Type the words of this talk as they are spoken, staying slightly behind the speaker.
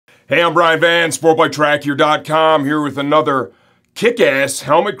Hey, I'm Brian Van, SportbikeTrackHere.com, here with another kick-ass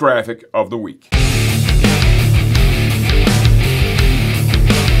helmet graphic of the week.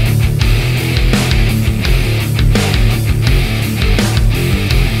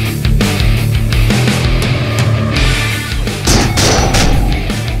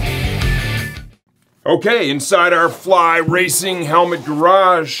 Okay, inside our Fly Racing Helmet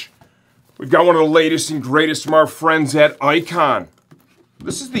Garage, we've got one of the latest and greatest from our friends at Icon.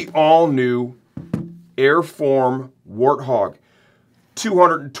 This is the all-new Airform Warthog.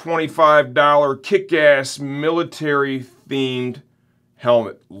 $225 kick-ass military-themed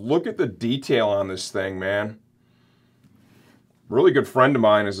helmet. Look at the detail on this thing, man. Really good friend of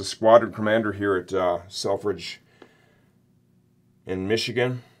mine is a squadron commander here at Selfridge in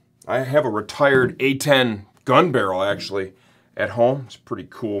Michigan. I have a retired A-10 gun barrel, actually, at home. It's a pretty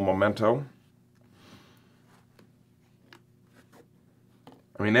cool memento.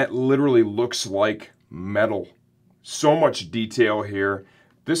 I mean, that literally looks like metal. So much detail here.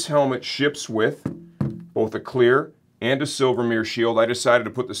 This helmet ships with both a clear and a silver mirror shield. I decided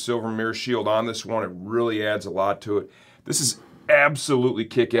to put the silver mirror shield on this one. It really adds a lot to it. This is absolutely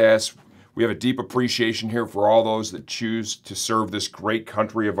kick-ass. We have a deep appreciation here for all those that choose to serve this great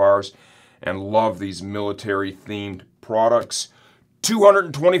country of ours and love these military-themed products.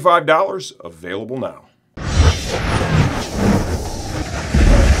 $225 available now.